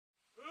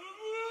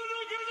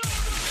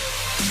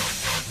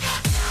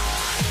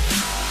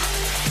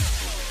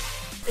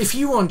If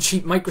you want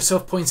cheap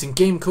Microsoft points and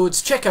game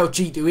codes, check out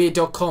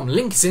g2a.com,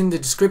 links in the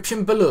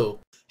description below.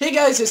 Hey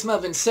guys, it's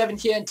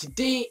Melvin7 here, and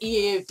today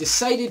EA have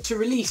decided to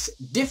release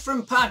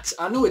different packs.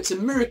 I know it's a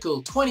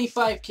miracle,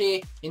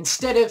 25k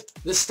instead of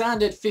the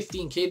standard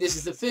 15k. This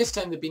is the first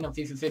time they've been on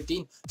FIFA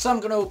 15, so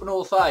I'm going to open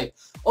all 5.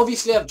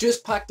 Obviously I've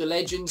just packed the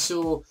legend,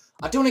 so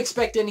I don't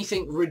expect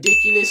anything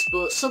ridiculous,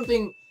 but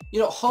something, you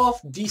know, half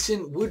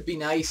decent would be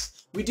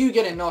nice. We do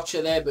get a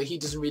Notcher there, but he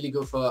doesn't really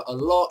go for a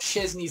lot.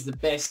 Chesney's the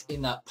best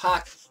in that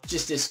pack.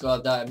 Just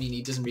discard that. I mean,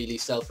 he doesn't really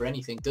sell for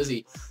anything, does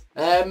he?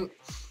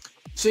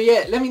 So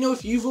yeah, let me know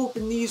if you've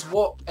opened these,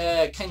 what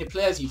kind of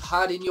players you've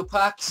had in your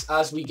packs,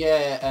 as we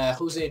get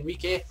Jose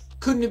Enrique.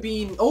 Couldn't have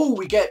been... Oh,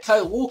 we get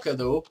Kyle Walker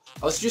though.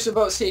 I was just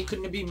about to say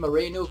couldn't have been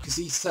Moreno because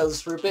he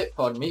sells for a bit,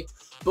 pardon me.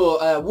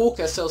 But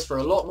Walker sells for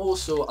a lot more,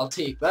 so I'll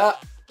take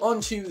that. On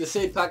to the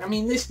third pack. I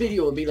mean, this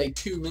video will be like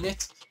 2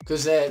 minutes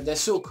because they're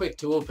so quick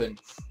to open.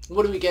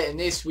 What do we get in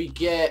this? We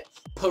get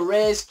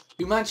Perez,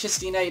 who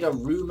Manchester United are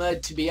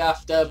rumoured to be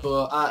after,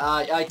 but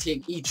I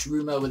take each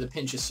rumour with a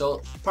pinch of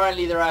salt.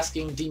 Apparently they're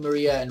asking Di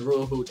Maria and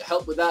Rojo to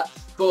help with that,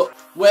 but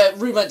we're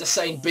rumoured to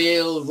sign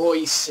Bale,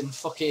 Royce and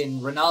fucking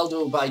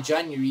Ronaldo by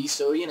January,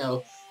 so you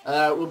know,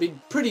 it will be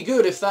pretty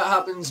good if that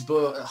happens,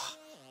 but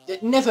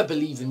never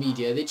believe the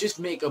media. They just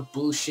make up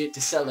bullshit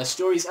to sell their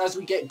stories. As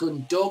we get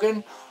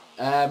Gundogan,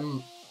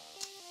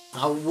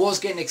 I was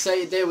getting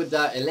excited there with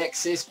that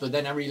Alexis, but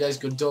then I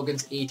realised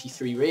Gundogan's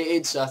 83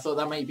 rated, so I thought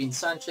that might have been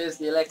Sanchez,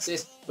 the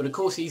Alexis, but of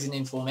course he's in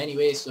inform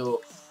anyway,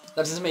 so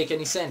that doesn't make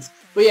any sense.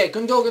 But yeah,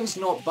 Gundogan's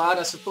not bad,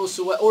 I suppose,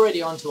 so we're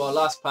already on to our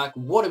last pack.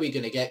 What are we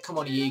going to get? Come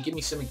on EA, give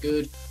me something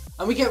good.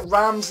 And we get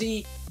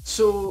Ramsey,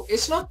 so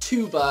it's not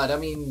too bad. I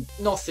mean,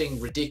 nothing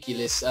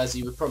ridiculous as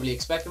you would probably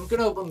expect. I'm going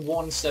to open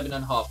one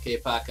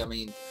 7.5k pack. I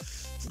mean,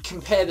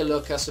 compare the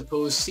look, I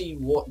suppose, see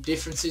what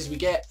differences we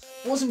get.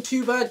 Wasn't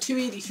too bad,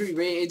 283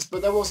 rated,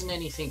 but there wasn't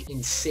anything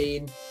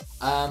insane.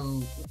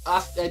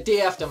 A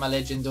day after my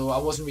legend though, I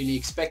wasn't really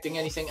expecting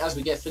anything, as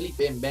we get Felipe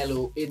and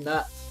Melo in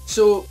that,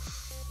 so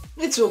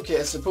it's okay,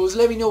 I suppose.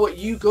 Let me know what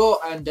you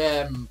got, and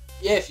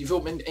yeah, if you've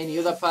opened any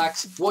other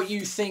packs, what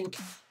you think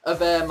of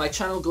my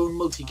channel going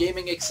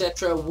multi-gaming,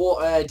 etc.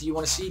 What do you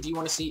want to see? Do you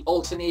want to see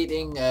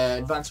alternating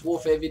Advanced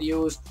Warfare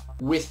videos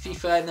with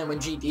FIFA, and then when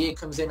GTA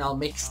comes in I'll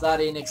mix that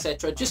in,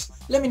 etc. Just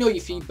let me know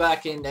your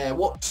feedback and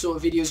what sort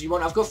of videos you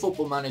want. I've got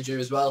Football Manager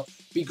as well.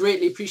 Be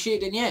greatly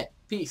appreciated, and yeah,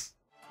 peace.